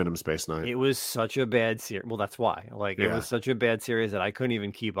read Venom Space Knight. It was such a bad series. Well, that's why. Like, it was such a bad series that I couldn't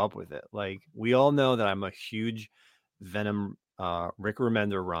even keep up with it. Like, we all know that I'm a huge Venom Rick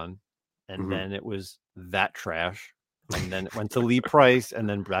Remender run, and then it was that trash, and then it went to Lee Price, and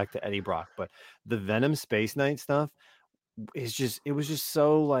then back to Eddie Brock. But the Venom Space Knight stuff it was just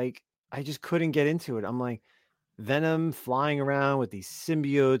so, like, I just couldn't get into it. I'm like, Venom flying around with these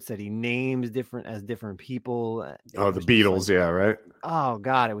symbiotes that he names different people. The Beatles, like, yeah, right. Oh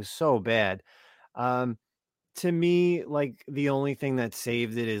God, it was so bad. To me, like, the only thing that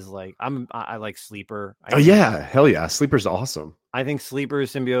saved it is like I like Sleeper. Hell yeah, Sleeper's awesome. I think Sleeper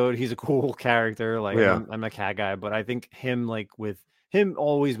is symbiote. He's a cool character. Like, I'm a cat guy, but I think him, like, with him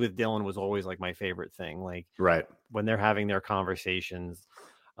always with Dylan was always like my favorite thing. Like, right when they're having their conversations,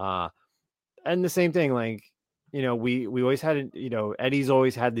 and the same thing, like, we always had, Eddie's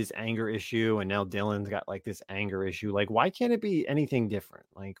always had this anger issue, and now Dylan's got like this anger issue. Like, why can't it be anything different?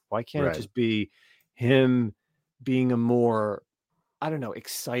 Like, why can't it just be him being a more, I don't know,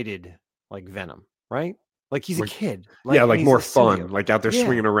 excited, like Venom, right? Like, he's a kid. Like, like more fun, like out there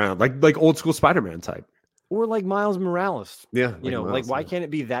swinging around, like old school Spider-Man type. Or like Miles Morales. Yeah. Like, why can't it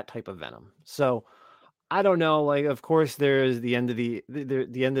be that type of Venom? So I don't know. Like, of course, there's the end of the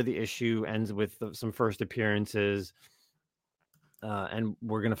end of the issue ends with some first appearances, and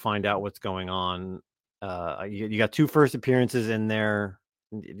we're gonna find out what's going on. You got 2 first appearances in there,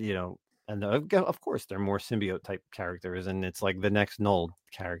 and of course they're more symbiote type characters, and it's like the next Null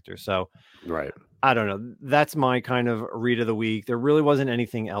character. So, Right. I don't know. That's my kind of read of the week. There really wasn't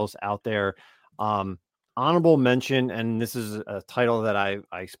anything else out there. Honorable mention, and this is a title that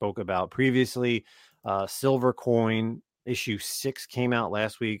I spoke about previously. Silver Coin issue 6 came out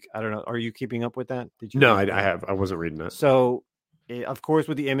last week. I don't know. Are you keeping up with that? Did you? No, I wasn't reading that. So, of course,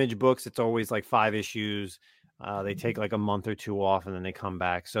 with the Image books, it's always like 5 issues. They take like a month or 2 off and then they come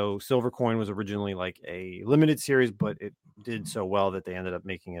back. So Silver Coin was originally like a limited series, but it did so well that they ended up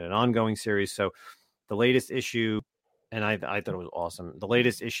making it an ongoing series. So the latest issue, and I thought it was awesome. The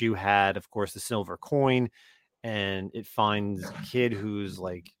latest issue had, of course, the Silver Coin, and it finds a kid who's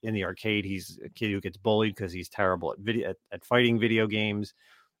like in the arcade. He's a kid who gets bullied because he's terrible at fighting video games.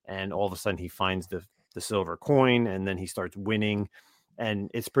 And all of a sudden he finds the Silver Coin, and then he starts winning. And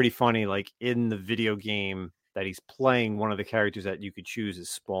it's pretty funny. Like in the video game that he's playing, one of the characters that you could choose is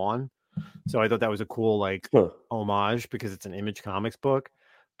Spawn. So I thought that was a cool homage because it's an Image Comics book.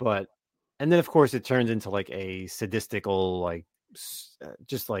 And then of course it turns into like a sadistical,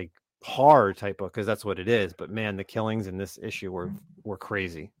 just like horror type book, because that's what it is. But man, the killings in this issue were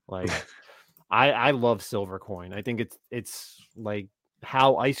crazy. Like I love Silver Coin. I think it's like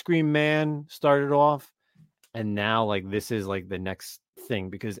how Ice Cream Man started off, and now like this is like the next thing,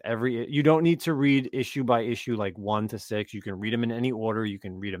 because you don't need to read issue by issue like 1 to 6. You can read them in any order. You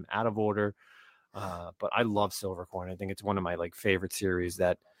can read them out of order. But I love Silver Coin. I think it's one of my like favorite series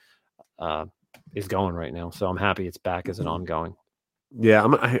that is going right now. So I'm happy it's back as an ongoing. Yeah,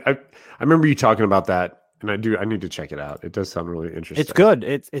 I remember you talking about that, and I need to check it out. It does sound really interesting. It's good.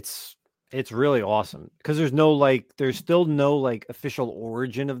 It's really awesome, because there's still no like official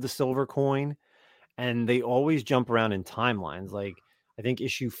origin of the Silver Coin, and they always jump around in timelines. Like I think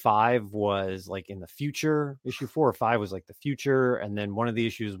issue 5 was like in the future. Issue 4 or 5 was like the future, and then one of the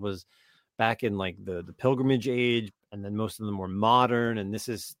issues was back in like the Pilgrimage Age, and then most of them were modern, and this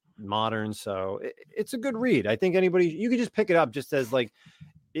is modern. So it's a good read. I think you could just pick it up just as like,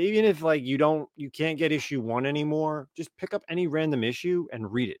 even if like you can't get issue 1 anymore, just pick up any random issue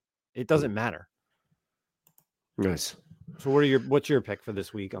and read it. It doesn't matter. Nice. So what's your pick for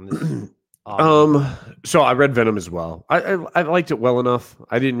this week on this? So I read Venom as well. I liked it well enough.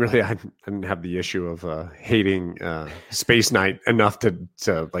 I didn't have the issue of hating Space Knight enough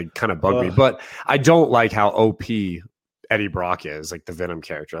to like kind of bug me, but I don't like how OP Eddie Brock is, like the Venom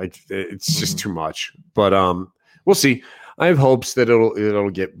character. Like it's just too much. But we'll see. I have hopes that it'll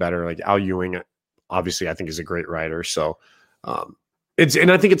get better. Like Al Ewing, obviously, I think is a great writer. So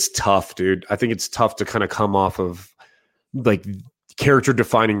and I think it's tough, dude. I think it's tough to kind of come off of like character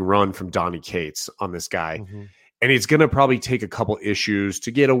defining run from Donny Cates on this guy. Mm-hmm. And it's going to probably take a couple issues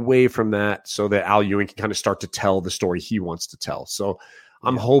to get away from that so that Al Ewing can kind of start to tell the story he wants to tell. So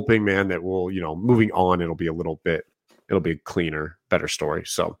I'm hoping, man, that we'll, moving on, it'll be a cleaner, better story.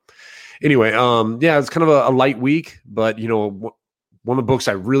 So anyway, it's kind of a light week, but one of the books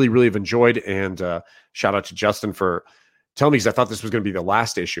I really, really have enjoyed, and shout out to Justin for telling me, because I thought this was going to be the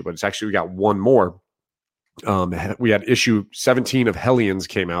last issue, but it's actually, we got one more. We had issue 17 of Hellions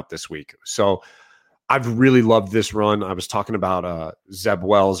came out this week. So I've really loved this run. I was talking about Zeb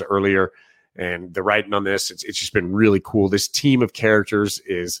Wells earlier, and the writing on this, it's just been really cool. This team of characters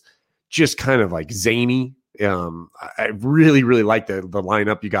is just kind of like zany. I really, really like the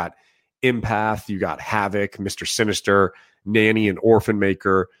lineup. You got Empath, you got Havoc, Mr. Sinister, Nanny and Orphan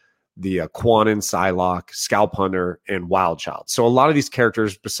Maker, the Quanon, Psylocke, Scalp Hunter, and Wild Child. So a lot of these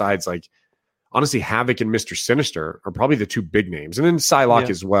characters, besides like, honestly, Havoc and Mr. Sinister are probably the 2 big names, and then Psylocke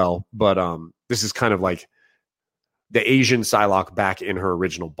as well. But this is kind of like the Asian Psylocke back in her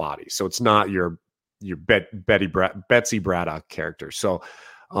original body. So it's not your Betsy Braddock character. So,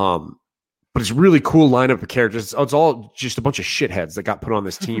 but it's really cool lineup of characters. It's all just a bunch of shitheads that got put on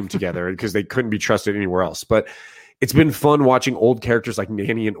this team together because they couldn't be trusted anywhere else. But it's been fun watching old characters like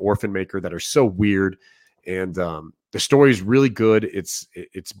Nanny and Orphan Maker that are so weird, and the story is really good. It's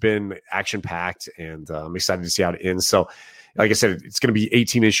been action packed, and I'm excited to see how it ends. So, like I said, it's going to be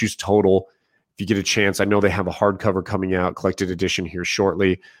 18 issues total. If you get a chance, I know they have a hardcover coming out, collected edition here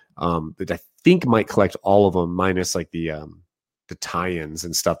shortly. That I think might collect all of them, minus like the tie-ins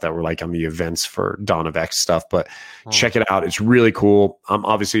and stuff that were like on the events for Dawn of X stuff. But check it out; it's really cool. I'm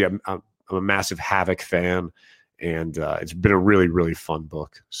obviously I'm a massive Havoc fan, and it's been a really, really fun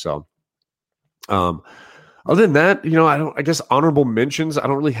book. So, other than that, I guess honorable mentions. I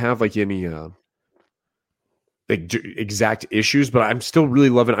don't really have like any exact issues, but I'm still really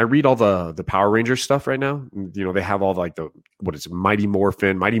loving. I read all the Power Rangers stuff right now. You know, they have all like Mighty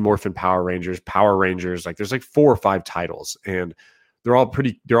Morphin Power Rangers. Like there's like 4 or 5 titles, and they're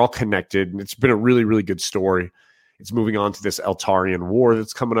all connected. And it's been a really, really good story. It's moving on to this Eltarian war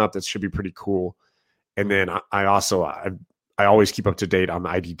that's coming up. That should be pretty cool. And then I always keep up to date on the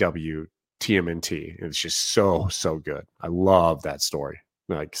IDW TMNT. It's just so good. I love that story.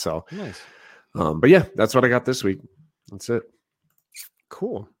 Like so. Nice. But yeah, that's what I got this week. That's it.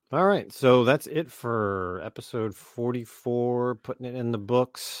 Cool. All right. So that's it for episode 44, putting it in the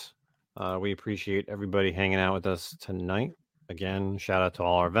books. We appreciate everybody hanging out with us tonight. Again, shout out to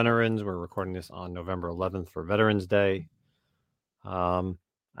all our veterans. We're recording this on November 11th for Veterans Day.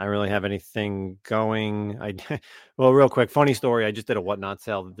 I don't really have anything going. Well, real quick, funny story. I just did a Whatnot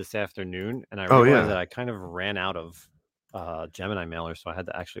sale this afternoon, and I realized that I kind of ran out of Gemini mailers, so I had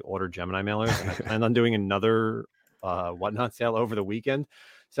to actually order Gemini mailers, and I plan on doing another Whatnot sale over the weekend.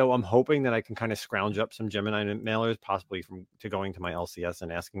 So I'm hoping that I can kind of scrounge up some Gemini mailers, possibly to going to my LCS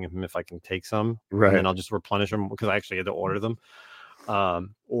and asking him if I can take some, right? And then I'll just replenish them because I actually had to order them.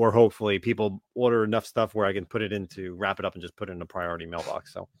 Or hopefully people order enough stuff where I can wrap it up and just put it in a priority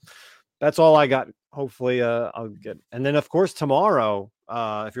mailbox. So that's all I got. Hopefully I'll get, and then of course tomorrow,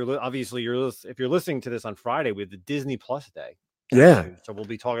 if you're listening to this on Friday, we have the Disney Plus day. So we'll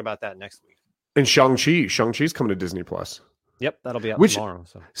be talking about that next week. And Shang-Chi's coming to Disney Plus. Yep, that'll be out tomorrow.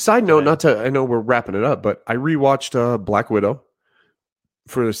 So side note, I know we're wrapping it up, but I rewatched Black Widow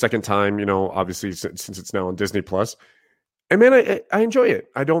for the second time, you know, obviously since it's now on Disney Plus. And man, I enjoy it.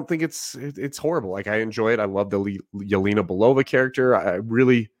 I don't think it's horrible. Like I enjoy it. I love the Yelena Belova character. I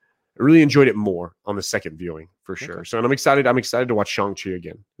really enjoyed it more on the second viewing for sure. Okay. So and I'm excited to watch Shang-Chi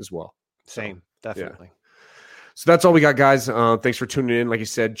again as well. Same, definitely. Yeah. So that's all we got, guys. Thanks for tuning in. Like I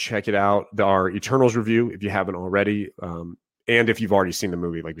said, check it out. Our Eternals review, if you haven't already. And if you've already seen the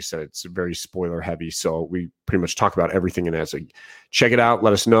movie, like we said, it's very spoiler heavy. So we pretty much talk about everything in it. So check it out.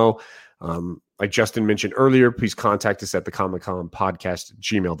 Let us know. Like Justin mentioned earlier, please contact us at the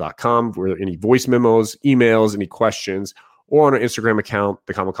comiccon@gmail.com for any voice memos, emails, any questions, or on our Instagram account,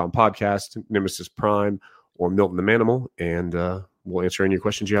 the Comic Con Podcast, Nemesis Prime, or Milton the Manimal. And we'll answer any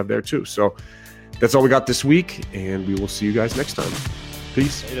questions you have there too. So that's all we got this week. And we will see you guys next time.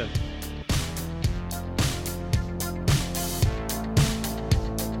 Peace. Later.